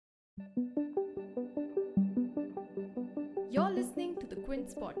You're listening to the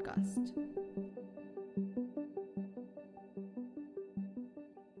Quince podcast.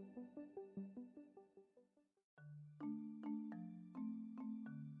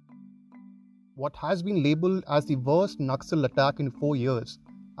 What has been labelled as the worst Naxal attack in 4 years.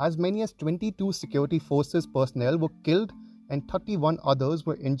 As many as 22 security forces personnel were killed and 31 others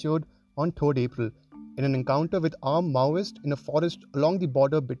were injured on 3rd April in an encounter with armed Maoists in a forest along the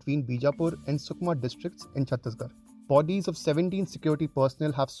border between Bijapur and Sukma districts in Chhattisgarh. Bodies of 17 security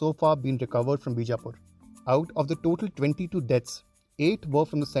personnel have so far been recovered from Bijapur. Out of the total 22 deaths, 8 were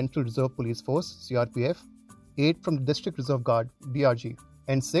from the Central Reserve Police Force (CRPF), 8 from the District Reserve Guard (DRG),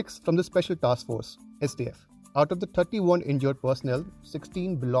 and 6 from the Special Task Force (STF). Out of the 31 injured personnel,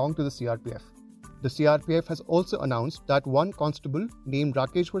 16 belong to the CRPF. The CRPF has also announced that one constable named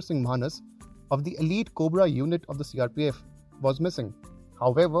Rakeshwar Singh Manas of the elite Cobra unit of the CRPF was missing.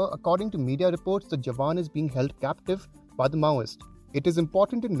 However, according to media reports, the Jawan is being held captive by the Maoist. It is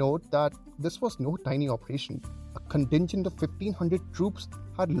important to note that this was no tiny operation. A contingent of 1,500 troops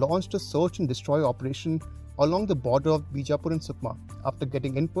had launched a search and destroy operation along the border of Bijapur and Sukma after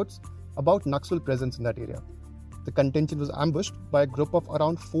getting inputs about Naxal presence in that area. The contingent was ambushed by a group of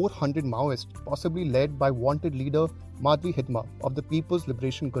around 400 Maoists, possibly led by wanted leader Madhvi Hidma of the People's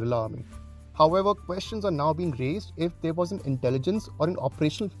Liberation Guerrilla Army. However, questions are now being raised if there was an intelligence or an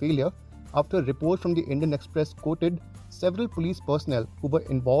operational failure after a report from the Indian Express quoted several police personnel who were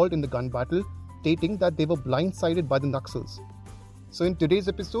involved in the gun battle, stating that they were blindsided by the Naxals. So in today's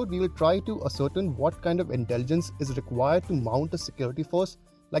episode, we will try to ascertain what kind of intelligence is required to mount a security force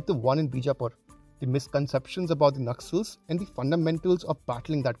like the one in Bijapur, the misconceptions about the Naxals, and the fundamentals of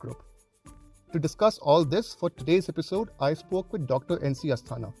battling that group. To discuss all this for today's episode, I spoke with Dr. N.C.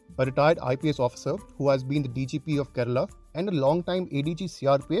 Asthana, a retired IPS officer who has been the DGP of Kerala and a long-time ADG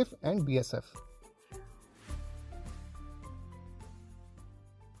CRPF and BSF.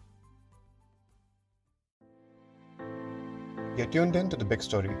 You're tuned in to The Big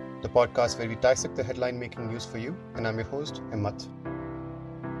Story, the podcast where we dissect the headline-making news for you, and I'm your host, Himmat.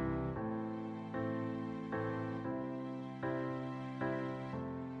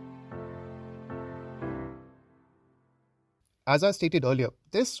 As I stated earlier,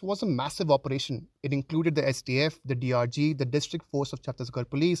 this was a massive operation. It included the STF, the DRG, the District Force of Chhattisgarh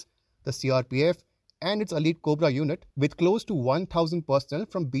Police, the CRPF, and its elite Cobra unit, with close to 1,000 personnel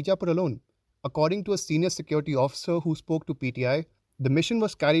from Bijapur alone. According to a senior security officer who spoke to PTI, the mission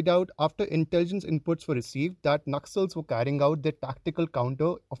was carried out after intelligence inputs were received that Naxals were carrying out their Tactical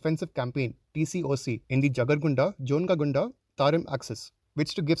Counter-Offensive Campaign (TCOC) in the Jagargunda, Jongagunda, Tarim axis,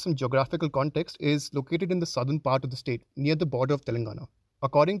 which, to give some geographical context, is located in the southern part of the state, near the border of Telangana.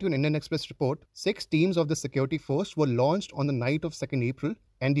 According to an Indian Express report, 6 teams of the security force were launched on the night of 2nd April,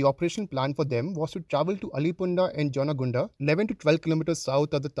 and the operation plan for them was to travel to Alipunda and Jonagunda, 11 to 12 kilometers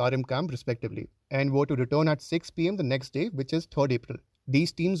south of the Tarim camp respectively, and were to return at 6 p.m. the next day, which is 3rd April.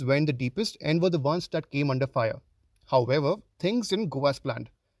 These teams went the deepest and were the ones that came under fire. However, things didn't go as planned.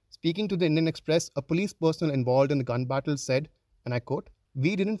 Speaking to the Indian Express, a police personnel involved in the gun battle said, and I quote,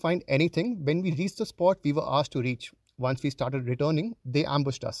 "We didn't find anything when we reached the spot we were asked to reach. Once we started returning, they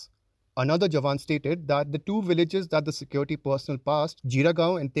ambushed us." Another Jawan stated that the 2 villages that the security personnel passed,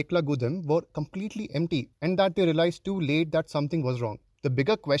 Jiragaon and Tekla Gudem, were completely empty and that they realized too late that something was wrong. The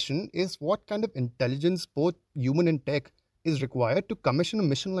bigger question is what kind of intelligence, both human and tech, is required to commission a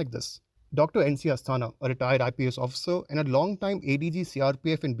mission like this. Dr. N.C. Asthana, a retired IPS officer and a long-time ADG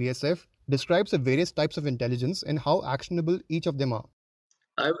CRPF and BSF, describes the various types of intelligence and how actionable each of them are.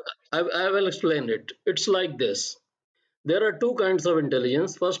 I will explain it. It's like this. There are two kinds of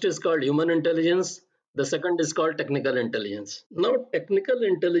intelligence. First is called human intelligence. The second is called technical intelligence. Now, technical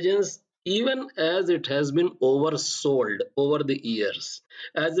intelligence, even as it has been oversold over the years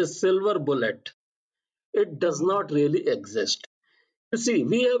as a silver bullet, it does not really exist. You see,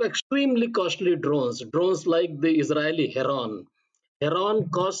 we have extremely costly drones like the Israeli Heron. Heron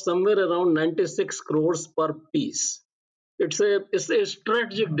costs somewhere around 96 crores per piece. It's a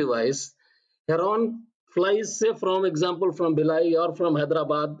strategic device. Heron flies, say, from example, from Bhilai or from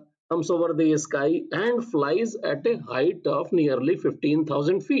Hyderabad, comes over the sky and flies at a height of nearly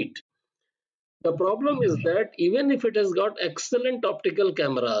 15,000 feet. The problem is that even if it has got excellent optical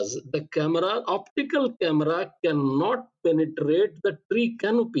cameras, the optical camera cannot penetrate the tree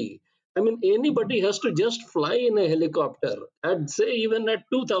canopy. I mean, anybody has to just fly in a helicopter at, say, even at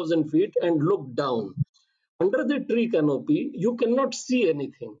 2,000 feet and look down. Under the tree canopy, you cannot see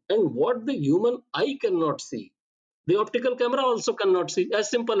anything. And what the human eye cannot see, the optical camera also cannot see.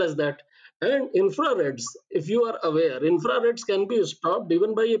 As simple as that. And infrareds, if you are aware, infrareds can be stopped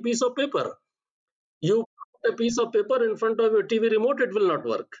even by a piece of paper. You put a piece of paper in front of your TV remote, it will not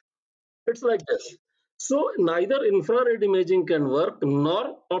work. It's like this. So neither infrared imaging can work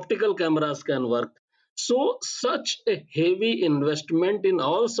nor optical cameras can work. So such a heavy investment in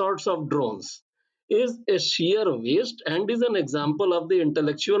all sorts of drones is a sheer waste and is an example of the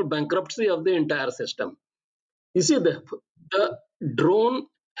intellectual bankruptcy of the entire system. You see, the drone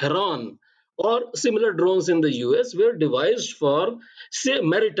Heron or similar drones in the US were devised for, say,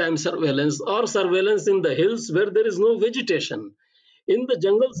 maritime surveillance or surveillance in the hills where there is no vegetation. In the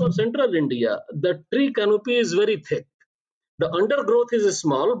jungles of central India, the tree canopy is very thick. The undergrowth is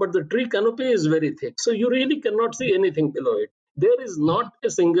small, but the tree canopy is very thick. So you really cannot see anything below it. There is not a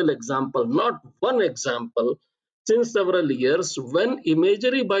single example, not one example, since several years when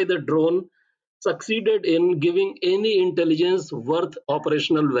imagery by the drone succeeded in giving any intelligence worth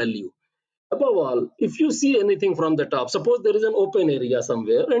operational value. Above all, if you see anything from the top, suppose there is an open area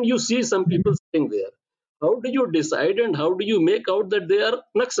somewhere and you see some people sitting there, how do you decide and how do you make out that they are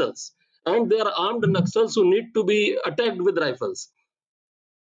Naxals? And they are armed Naxals who need to be attacked with rifles.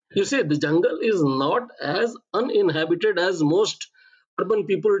 You see, the jungle is not as uninhabited as most urban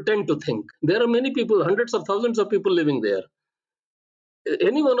people tend to think. There are many people, hundreds of thousands of people living there.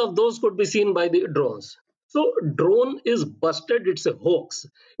 Any one of those could be seen by the drones. So drone is busted, it's a hoax.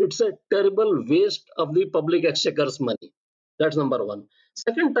 It's a terrible waste of the public exchequer's money. That's number one.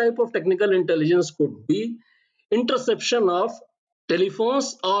 Second type of technical intelligence could be interception of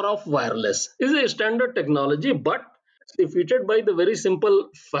telephones or of wireless. This is a standard technology, but it's defeated by the very simple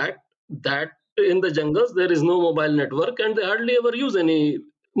fact that in the jungles there is no mobile network and they hardly ever use any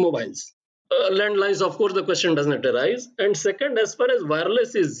mobiles. Landlines, of course, the question does not arise. And second, as far as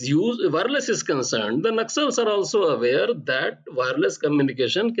wireless is concerned, the Naxals are also aware that wireless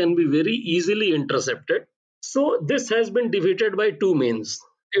communication can be very easily intercepted. So this has been defeated by two means.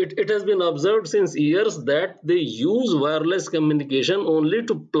 It has been observed since years that they use wireless communication only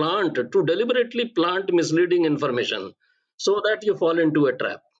to deliberately plant misleading information so that you fall into a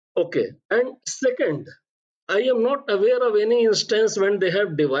trap. Okay. And second, I am not aware of any instance when they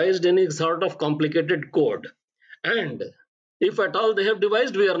have devised any sort of complicated code. And if at all they have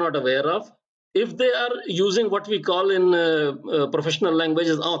devised, we are not aware of. If they are using what we call in professional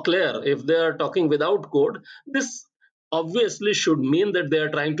languages en clair, if they are talking without code, this obviously should mean that they are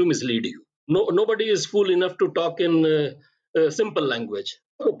trying to mislead you. Nobody is fool enough to talk in simple language.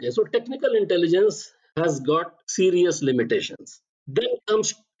 Okay, so technical intelligence has got serious limitations. Then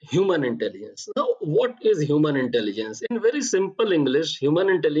comes human intelligence. Now, what is human intelligence? In very simple English, human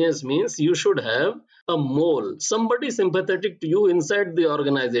intelligence means you should have a mole, somebody sympathetic to you inside the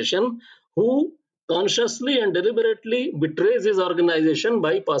organization who consciously and deliberately betrays his organization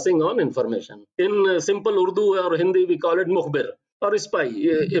by passing on information. In simple Urdu or Hindi, we call it mukhbir or spy,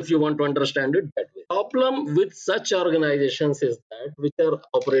 if you want to understand it that way. Problem with such organizations is that which are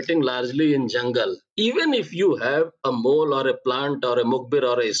operating largely in jungle, even if you have a mole or a plant or a mukhbir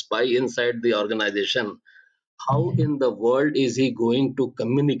or a spy inside the organization, how in the world is he going to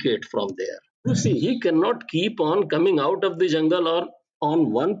communicate from there? You see, he cannot keep on coming out of the jungle or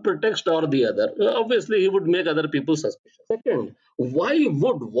on one pretext or the other. Obviously, he would make other people suspicious. Second, why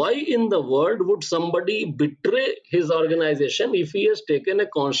in the world would somebody betray his organization if he has taken a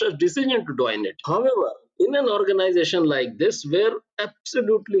conscious decision to join it? However, in an organization like this, where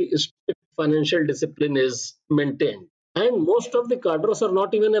absolutely strict financial discipline is maintained, and most of the cadres are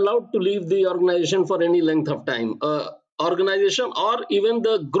not even allowed to leave the organization for any length of time, organization or even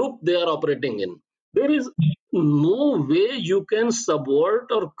the group they are operating in. There is no way you can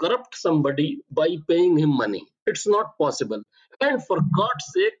subvert or corrupt somebody by paying him money. It's not possible. And for God's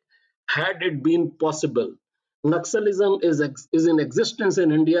sake, had it been possible, Naxalism is in existence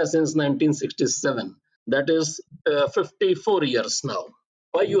in India since 1967. That is 54 years now.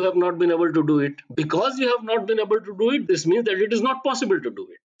 Why you have not been able to do it? Because you have not been able to do it, this means that it is not possible to do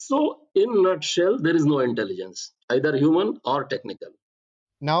it. So, in a nutshell, there is no intelligence, either human or technical.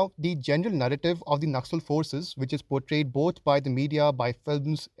 Now, the general narrative of the Naxal forces, which is portrayed both by the media, by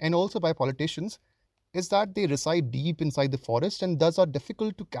films, and also by politicians, is that they reside deep inside the forest and thus are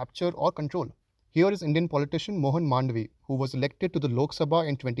difficult to capture or control. Here is Indian politician Mohan Mandvi, who was elected to the Lok Sabha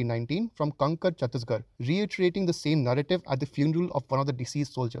in 2019 from Kankar, Chhattisgarh, reiterating the same narrative at the funeral of one of the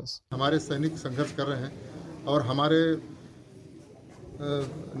deceased soldiers. हमारे सैनिक संघर्ष कर रहे हैं और हमारे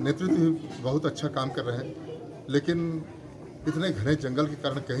नेतृत्व भी बहुत अच्छा काम कर रहे हैं, लेकिन इतने घने जंगल के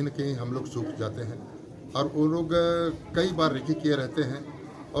कारण कहीं न कहीं हम लोग सूख जाते हैं और वो लोग कई बार रेकी किए रहते हैं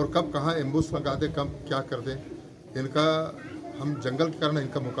और कब कहाँ एम्बुश लगा दे, कब क्या कर दे, इनका हम जंगल के कारण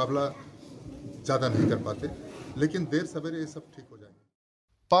इनका मुकाबला ज़्यादा नहीं कर पाते, लेकिन देर सवेरे ये सब ठीक हो जाएंगे।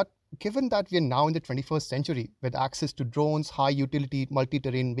 But given that we are now in the 21st century with access to drones, high utility multi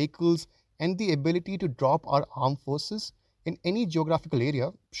terrain vehicles, and the ability to drop our armed forces in any geographical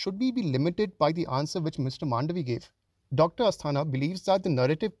area, should we be limited by the answer which Mr. Mandavi gave? Dr. Asthana believes that the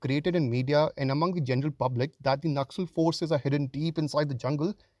narrative created in media and among the general public that the Naxal forces are hidden deep inside the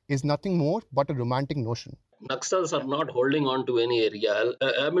jungle is nothing more but a romantic notion. Naxals are not holding on to any area.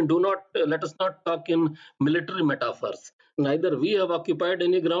 Do not let us not talk in military metaphors. Neither we have occupied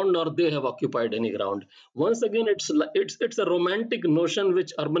any ground nor they have occupied any ground. Once again, it's a romantic notion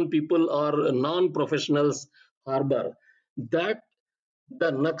which urban people or non-professionals harbor, that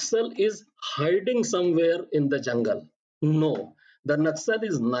the Naxal is hiding somewhere in the jungle. No, the Naxal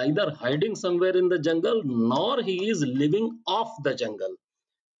is neither hiding somewhere in the jungle nor he is living off the jungle.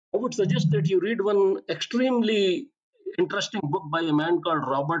 I would suggest that you read one extremely interesting book by a man called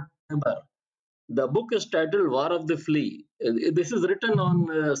Robert Weber. The book is titled War of the Flea. This is written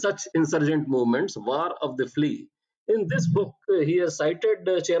on such insurgent movements, War of the Flea. In this book, he has cited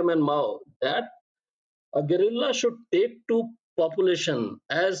Chairman Mao that a guerrilla should take to population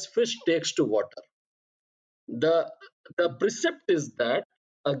as fish takes to water. The, the precept is that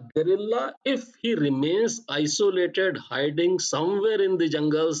a guerrilla, if he remains isolated, hiding somewhere in the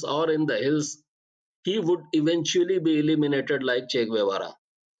jungles or in the hills, he would eventually be eliminated like Che Guevara.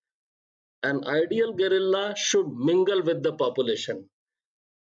 An ideal guerrilla should mingle with the population.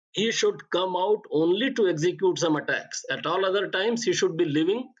 He should come out only to execute some attacks. At all other times, he should be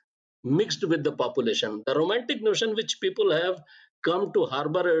living mixed with the population. The romantic notion which people have come to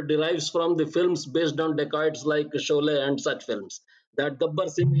harbor derives from the films based on dacoits like Sholay and such films. That Gabbar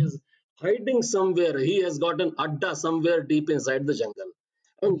Singh is hiding somewhere. He has got an adda somewhere deep inside the jungle.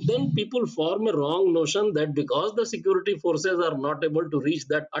 And then people form a wrong notion that because the security forces are not able to reach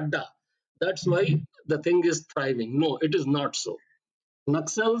that adda, that's why the thing is thriving. No, it is not so.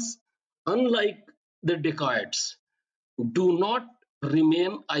 Naxals, unlike the dacoits, do not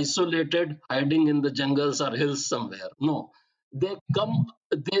remain isolated, hiding in the jungles or hills somewhere. No, they come,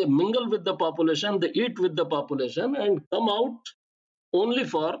 they mingle with the population, they eat with the population, and come out only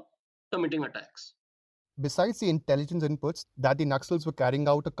for committing attacks. Besides the intelligence inputs that the Naxals were carrying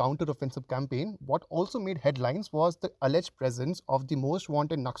out a counter-offensive campaign, what also made headlines was the alleged presence of the most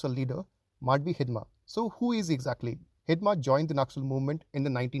wanted Naxal leader, Madhvi Hidma. So who is he exactly? Hidma joined the Naxal movement in the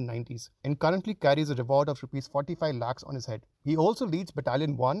 1990s and currently carries a reward of Rs 45 lakhs on his head. He also leads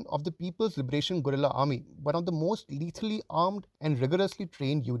Battalion 1 of the People's Liberation Guerrilla Army, one of the most lethally armed and rigorously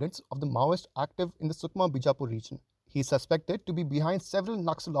trained units of the Maoist active in the Sukma-Bijapur region. He is suspected to be behind several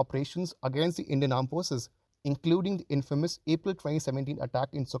Naxal operations against the Indian Armed Forces, including the infamous April 2017 attack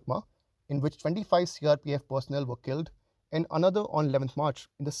in Sukma, in which 25 CRPF personnel were killed, and another on 11th March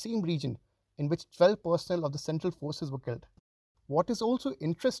in the same region, in which 12 personnel of the Central Forces were killed. What is also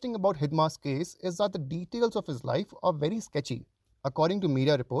interesting about Hidma's case is that the details of his life are very sketchy. According to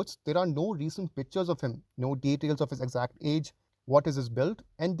media reports, there are no recent pictures of him, no details of his exact age, what is his build,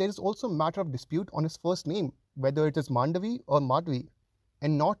 and there is also a matter of dispute on his first name, whether it is Mandavi or Madhvi.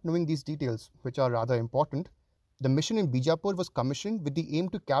 And not knowing these details, which are rather important, the mission in Bijapur was commissioned with the aim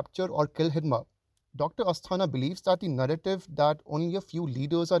to capture or kill Hidma. Dr. Asthana believes that the narrative that only a few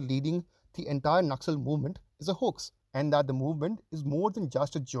leaders are leading the entire Naxal movement is a hoax, and that the movement is more than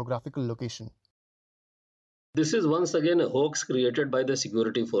just a geographical location. This is once again a hoax created by the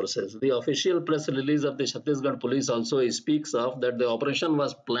security forces. The official press release of the Chhattisgarh police also speaks of that the operation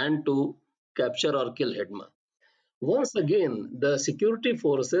was planned to capture or kill Hidma. Once again, the security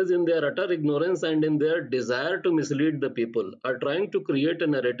forces, in their utter ignorance and in their desire to mislead the people, are trying to create a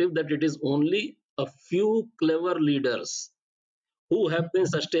narrative that it is only a few clever leaders who have been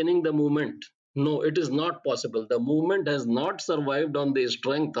sustaining the movement. No, it is not possible. The movement has not survived on the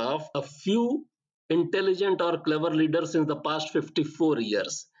strength of a few intelligent or clever leaders in the past 54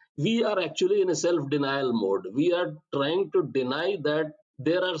 years. We are actually in a self denial mode. We are trying to deny that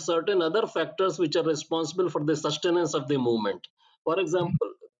there are certain other factors which are responsible for the sustenance of the movement. For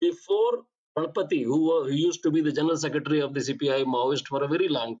example, before Ganpati, who used to be the general secretary of the CPI Maoist for a very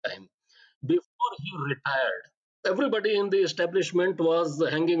long time, before he retired, everybody in the establishment was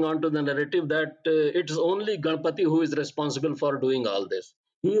hanging on to the narrative that it's only Ganpati who is responsible for doing all this.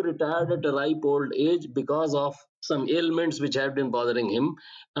 He retired at a ripe old age because of some ailments which had been bothering him.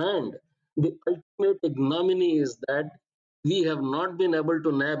 And the ultimate ignominy is that we have not been able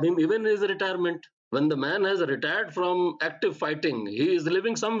to nab him even in his retirement. When the man has retired from active fighting, he is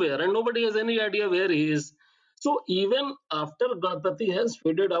living somewhere and nobody has any idea where he is. So even after Ganpati has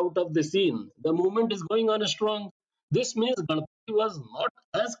faded out of the scene, the movement is going on strong. This means Ganpati was not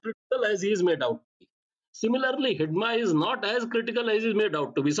as critical as he is made out to be. Similarly, Hidma is not as critical as he is made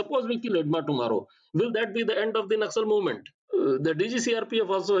out to be. Suppose we kill Hidma tomorrow. Will that be the end of the Naxal movement? The DGCRPF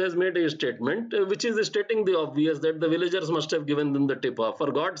also has made a statement which is stating the obvious that the villagers must have given them the tip off.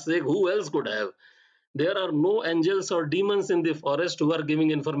 For God's sake, who else could have? There are no angels or demons in the forest who are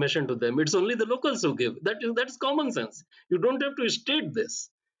giving information to them. It's only the locals who give. That's common sense. You don't have to state this.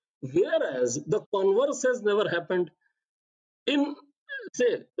 Whereas the converse has never happened. In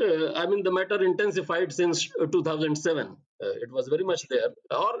say, the matter intensified since 2007. It was very much there,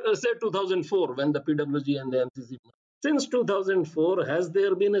 or say 2004 when the PWG and the MCC. Since 2004, has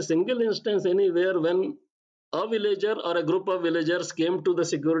there been a single instance anywhere when a villager or a group of villagers came to the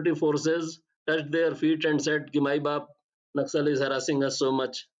security forces, touched their feet, and said, "Ki, my bap, Naxal is harassing us so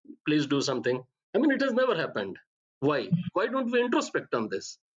much. Please do something." I mean, it has never happened. Why? Why don't we introspect on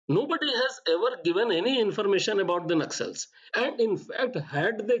this? Nobody has ever given any information about the Naxals. And in fact,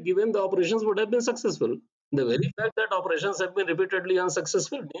 had they given, the operations would have been successful. The very fact that operations have been repeatedly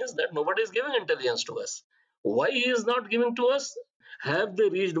unsuccessful means that nobody is giving intelligence to us. Why he is not giving to us? Have they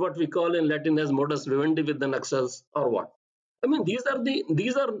reached what we call in Latin as modus vivendi with the Naxals, or what? I mean, these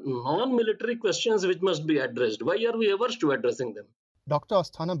are non-military questions which must be addressed. Why are we averse to addressing them? Dr.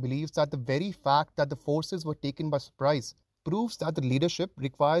 Asthana believes that the very fact that the forces were taken by surprise proves that the leadership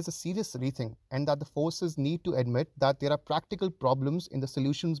requires a serious rethink and that the forces need to admit that there are practical problems in the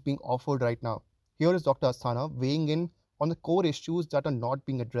solutions being offered right now. Here is Dr. Asthana weighing in on the core issues that are not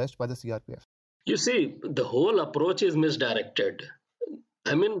being addressed by the CRPF. You see, the whole approach is misdirected.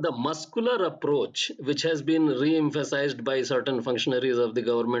 I mean, the muscular approach, which has been re-emphasized by certain functionaries of the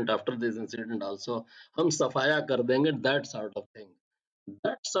government after this incident also, hum safaya kar denge, that sort of thing.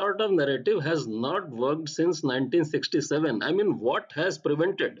 That sort of narrative has not worked since 1967. I mean, what has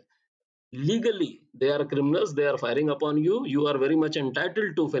prevented? Legally, they are criminals, they are firing upon you, you are very much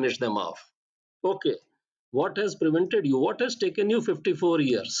entitled to finish them off. Okay, what has prevented you? What has taken you 54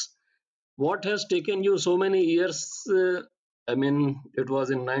 years? What has taken you so many years? It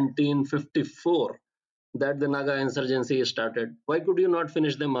was in 1954 that the Naga insurgency started. Why could you not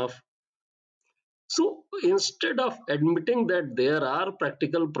finish them off? So instead of admitting that there are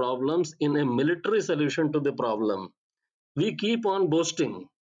practical problems in a military solution to the problem, we keep on boasting.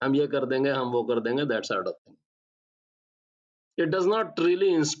 Hum ye kar denge, hum wo kar denge, that sort of thing. It does not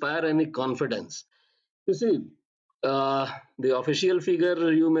really inspire any confidence. You see, the official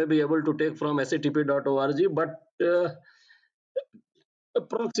figure you may be able to take from satp.org, but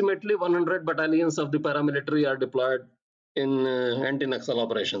approximately 100 battalions of the paramilitary are deployed in anti-Naxal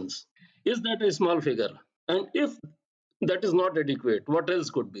operations. Is that a small figure? And if that is not adequate, what else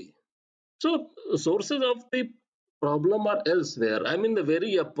could be? So, sources of the problem are elsewhere. I mean, the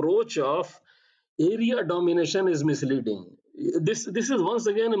very approach of area domination is misleading. This is once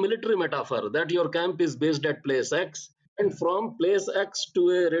again a military metaphor that your camp is based at place X, and from place X to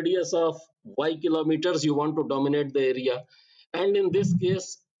a radius of Y kilometers, you want to dominate the area. And in this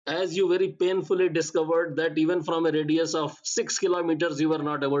case, as you very painfully discovered that even from a radius of 6 kilometers, you were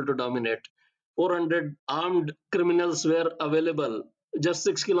not able to dominate. 400 armed criminals were available just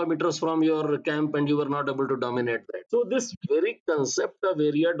 6 kilometers from your camp, and you were not able to dominate that. So this very concept of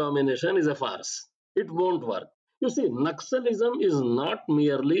area domination is a farce. It won't work. You see, Naxalism is not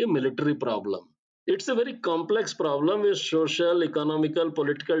merely a military problem. It's a very complex problem with social, economical,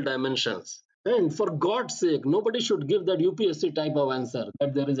 political dimensions. And for God's sake, nobody should give that UPSC type of answer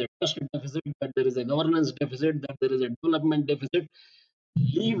that there is a trust deficit, that there is a governance deficit, that there is a development deficit.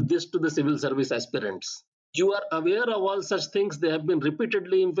 Leave this to the civil service aspirants. You are aware of all such things. They have been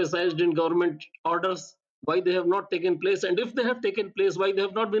repeatedly emphasized in government orders. Why they have not taken place, and if they have taken place, why they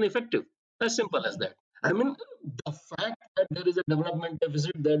have not been effective. As simple as that. I mean, the fact that there is a development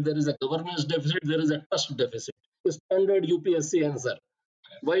deficit, that there is a governance deficit, there is a trust deficit, is standard UPSC answer.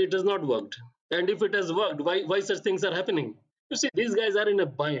 Why it has not worked? And if it has worked, why such things are happening? You see, these guys are in a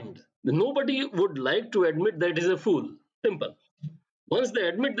bind. Nobody would like to admit that is a fool. Simple. Once they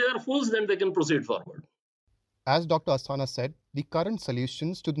admit they are fools, then they can proceed forward. As Dr. Asthana said, the current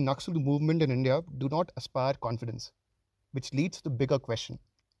solutions to the Naxal movement in India do not aspire confidence, which leads to the bigger question.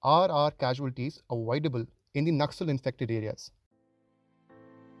 Are our casualties avoidable in the Naxal-infected areas?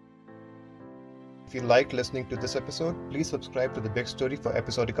 If you liked listening to this episode, please subscribe to The Big Story for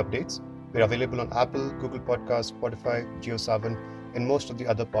episodic updates. We're available on Apple, Google Podcasts, Spotify, JioSaavn, and most of the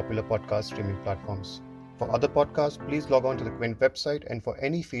other popular podcast streaming platforms. For other podcasts, please log on to the Quint website, and for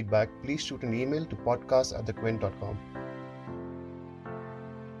any feedback, please shoot an email to podcast@thequint.com.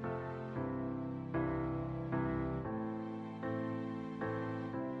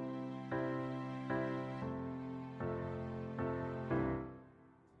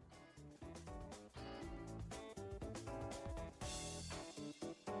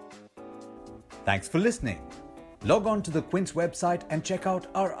 Thanks for listening. Log on to the Quince website and check out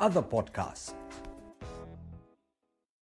our other podcasts